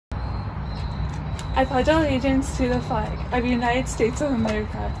I pledge allegiance to the flag of the United States of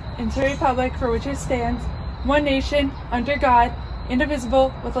America and to the republic for which it stands, one nation, under God,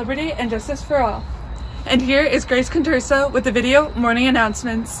 indivisible, with liberty and justice for all. And here is Grace Conturso with the video morning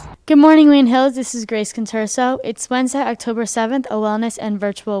announcements. Good morning, Wayne Hills. This is Grace Conturso. It's Wednesday, October 7th, a Wellness and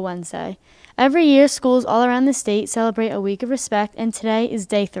Virtual Wednesday. Every year, schools all around the state celebrate a week of respect, and today is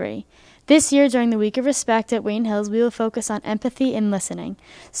day 3. This year, during the Week of Respect at Wayne Hills, we will focus on empathy and listening.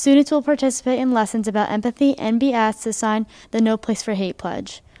 Students will participate in lessons about empathy and be asked to sign the No Place for Hate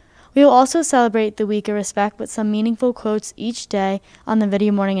pledge. We will also celebrate the Week of Respect with some meaningful quotes each day on the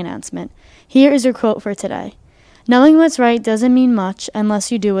video morning announcement. Here is your quote for today. Knowing what's right doesn't mean much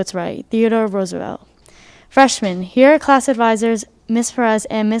unless you do what's right. Theodore Roosevelt. Freshmen, here are class advisors Ms. Perez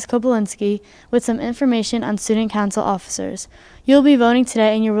and Ms. Kobolinski with some information on student council officers. You'll be voting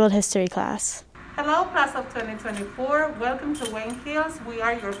today in your World History class. Hello, class of 2024. Welcome to Wayne Hills. We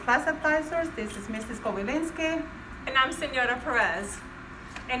are your class advisors. This is Mrs. Kobolinski. And I'm Senora Perez.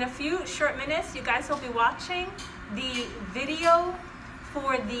 In a few short minutes, you guys will be watching the video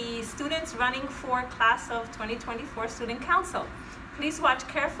for the students running for class of 2024 student council. Please watch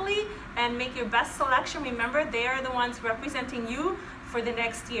carefully and make your best selection. Remember, they are the ones representing you for the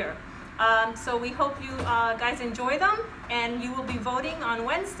next year. So we hope you guys enjoy them, and you will be voting on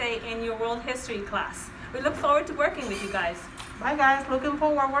Wednesday in your World History class. We look forward to working with you guys. Bye guys, looking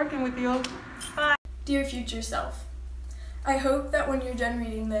forward to working with you. Bye. Dear future self, I hope that when you're done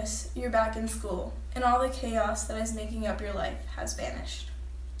reading this, you're back in school, and all the chaos that is making up your life has vanished.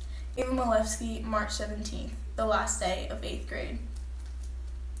 Ava Malevsky, March 17th, the last day of 8th grade.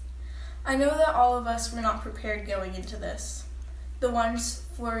 I know that all of us were not prepared going into this. The once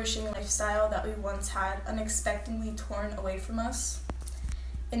flourishing lifestyle that we once had unexpectedly torn away from us.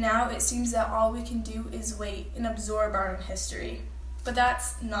 And now it seems that all we can do is wait and absorb our own history. But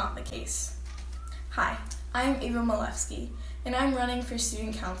that's not the case. Hi, I'm Ava Malevsky, and I'm running for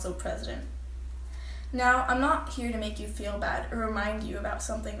Student Council President. Now, I'm not here to make you feel bad or remind you about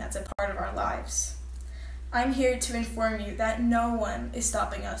something that's a part of our lives. I'm here to inform you that no one is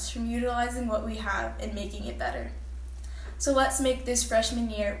stopping us from utilizing what we have and making it better. So let's make this freshman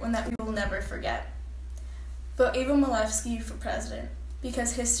year one that we will never forget. Vote Ava Malevsky for president,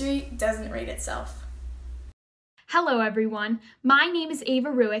 because history doesn't rate itself. Hello everyone, my name is Ava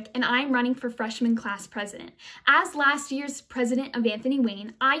Ruick and I'm running for freshman class president. As last year's president of Anthony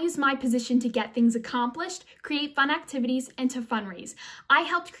Wayne, I used my position to get things accomplished, create fun activities, and to fundraise. I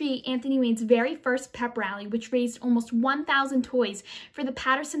helped create Anthony Wayne's very first pep rally, which raised almost 1,000 toys for the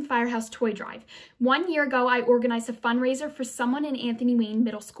Patterson Firehouse Toy Drive. 1 year ago, I organized a fundraiser for someone in Anthony Wayne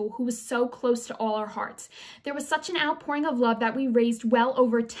Middle School who was so close to all our hearts. There was such an outpouring of love that we raised well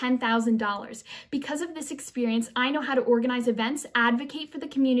over $10,000. Because of this experience, I know how to organize events, advocate for the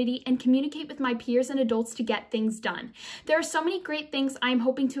community, and communicate with my peers and adults to get things done. There are so many great things I'm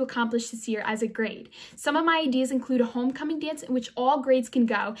hoping to accomplish this year as a grade. Some of my ideas include a homecoming dance in which all grades can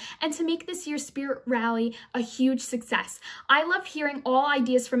go, and to make this year's Spirit Rally a huge success. I love hearing all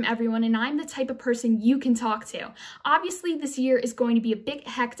ideas from everyone, and I'm the type of person you can talk to. Obviously, this year is going to be a bit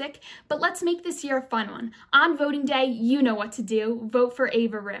hectic, but let's make this year a fun one. On voting day, you know what to do. Vote for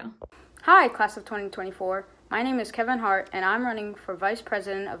Ava Rue. Hi, class of 2024. My name is Kevin Hart, and I'm running for Vice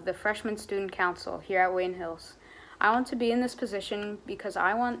President of the Freshman Student Council here at Wayne Hills. I want to be in this position because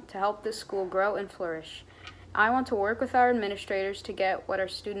I want to help this school grow and flourish. I want to work with our administrators to get what our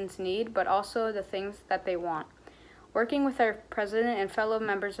students need, but also the things that they want. Working with our president and fellow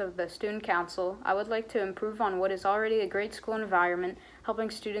members of the Student Council, I would like to improve on what is already a great school environment, helping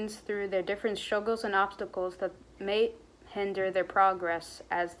students through their different struggles and obstacles that may hinder their progress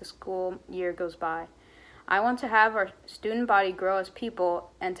as the school year goes by. I want to have our student body grow as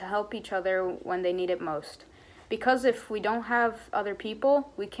people and to help each other when they need it most. Because if we don't have other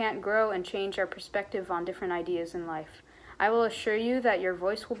people, we can't grow and change our perspective on different ideas in life. I will assure you that your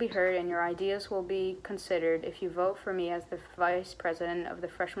voice will be heard and your ideas will be considered if you vote for me as the Vice President of the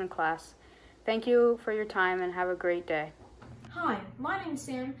freshman class. Thank you for your time and have a great day. Hi, my name's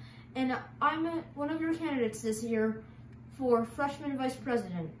Sam, and I'm one of your candidates this year for freshman vice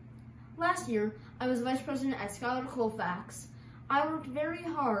president. Last year, I was vice president at Schuyler Colfax. I worked very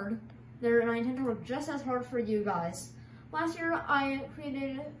hard there, and I intend to work just as hard for you guys. Last year, I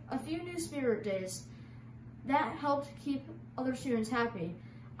created a few new spirit days that helped keep other students happy.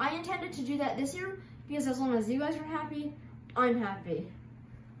 I intended to do that this year because as long as you guys are happy, I'm happy.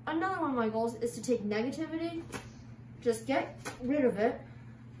 Another one of my goals is to take negativity, just get rid of it,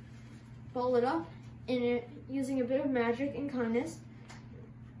 ball it up, and using a bit of magic and kindness,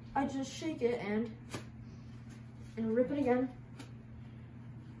 I just shake it and rip it again.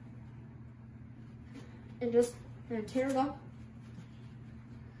 and just tear it up.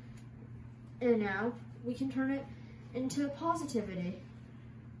 And now we can turn it into positivity.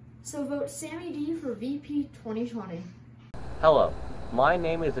 So vote Sammy D for VP 2020. Hello, my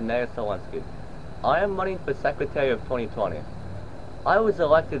name is Anaya Selensky. I am running for Secretary of 2020. I was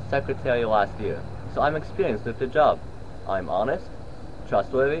elected Secretary last year, so I'm experienced with the job. I'm honest,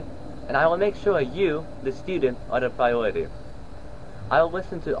 trustworthy, and I will make sure you, the student, are the priority. I will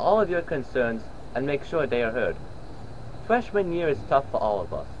listen to all of your concerns and make sure they are heard. Freshman year is tough for all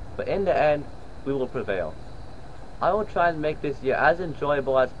of us, but in the end, we will prevail. I will try and make this year as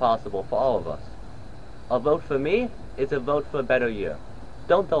enjoyable as possible for all of us. A vote for me is a vote for a better year.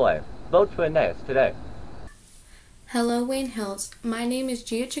 Don't delay. Vote for Aeneas today. Hello, Wayne Hills. My name is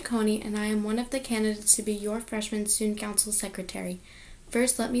Gia Ciccone, and I am one of the candidates to be your Freshman Student Council Secretary.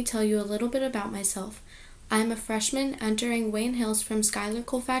 First, let me tell you a little bit about myself. I am a freshman entering Wayne Hills from Schuyler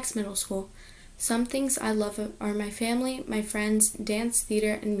Colfax Middle School. Some things I love are my family, my friends, dance,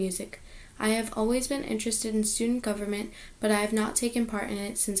 theater, and music. I have always been interested in student government, but I have not taken part in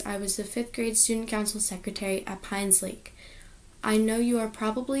it since I was the 5th grade Student Council Secretary at Pines Lake. I know you are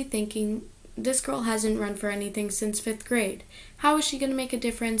probably thinking, this girl hasn't run for anything since 5th grade. How is she going to make a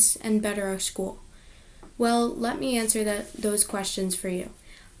difference and better our school? Well, let me answer those questions for you.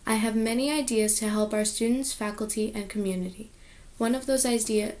 I have many ideas to help our students, faculty, and community. One of those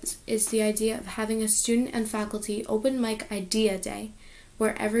ideas is the idea of having a student and faculty open mic idea day,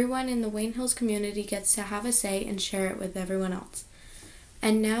 where everyone in the Wayne Hills community gets to have a say and share it with everyone else.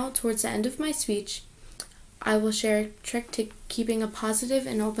 And now, towards the end of my speech, I will share a trick to keeping a positive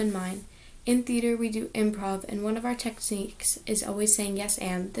and open mind. In theater, we do improv, and one of our techniques is always saying yes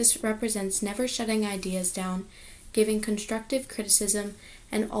and. This represents never shutting ideas down, giving constructive criticism,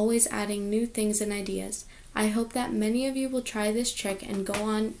 and always adding new things and ideas. I hope that many of you will try this trick and go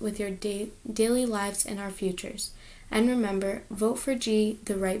on with your daily lives and our futures. And remember, vote for G,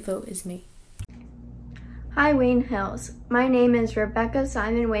 the right vote is me. Hi Wayne Hills. My name is Rebecca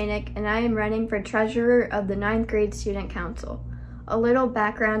Simon Wainick, and I am running for Treasurer of the 9th grade Student Council. A little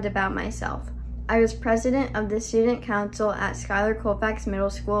background about myself. I was president of the Student Council at Schuyler Colfax Middle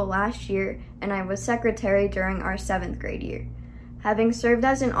School last year, and I was secretary during our 7th grade year. Having served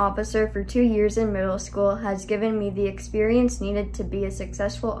as an officer for 2 years in middle school has given me the experience needed to be a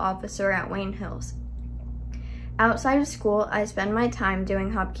successful officer at Wayne Hills. Outside of school, I spend my time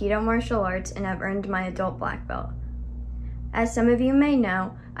doing Hapkido martial arts and have earned my adult black belt. As some of you may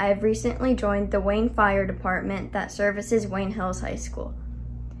know, I have recently joined the Wayne Fire Department that services Wayne Hills High School.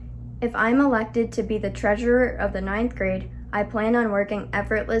 If I'm elected to be the treasurer of the 9th grade, I plan on working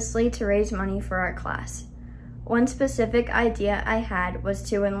effortlessly to raise money for our class. One specific idea I had was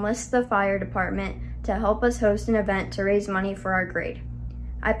to enlist the fire department to help us host an event to raise money for our grade.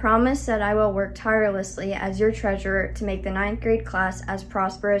 I promise that I will work tirelessly as your treasurer to make the 9th grade class as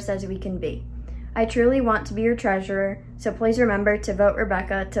prosperous as we can be. I truly want to be your treasurer, so please remember to vote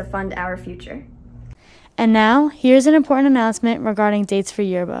Rebecca to fund our future. And now, here's an important announcement regarding dates for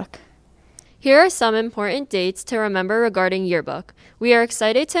yearbook. Here are some important dates to remember regarding yearbook. We are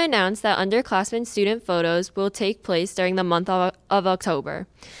excited to announce that underclassmen student photos will take place during the month of October.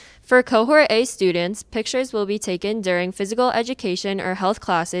 For Cohort A students, pictures will be taken during physical education or health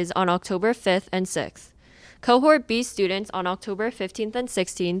classes on October 5th and 6th. Cohort B students on October 15th and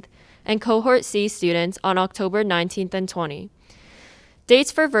 16th, and Cohort C students on October 19th and 20th.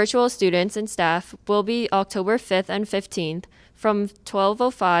 Dates for virtual students and staff will be October 5th and 15th from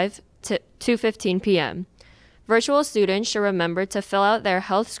 12:05 to 2:15 p.m. Virtual students should remember to fill out their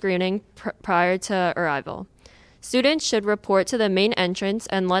health screening prior to arrival. Students should report to the main entrance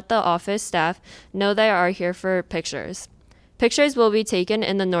and let the office staff know they are here for pictures. Pictures will be taken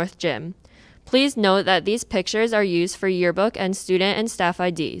in the North Gym. Please note that these pictures are used for yearbook and student and staff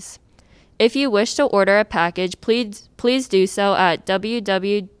IDs. If you wish to order a package, please do so at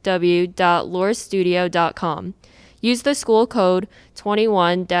www.lorestudio.com. Use the school code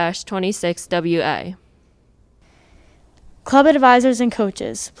 21-26WA. Club advisors and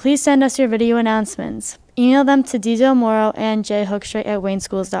coaches, please send us your video announcements. Email them to Dizo Moro and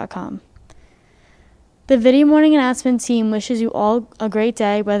jhookstrait@wayneschools.com. The video morning announcement team wishes you all a great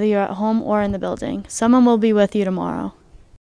day, whether you're at home or in the building. Someone will be with you tomorrow.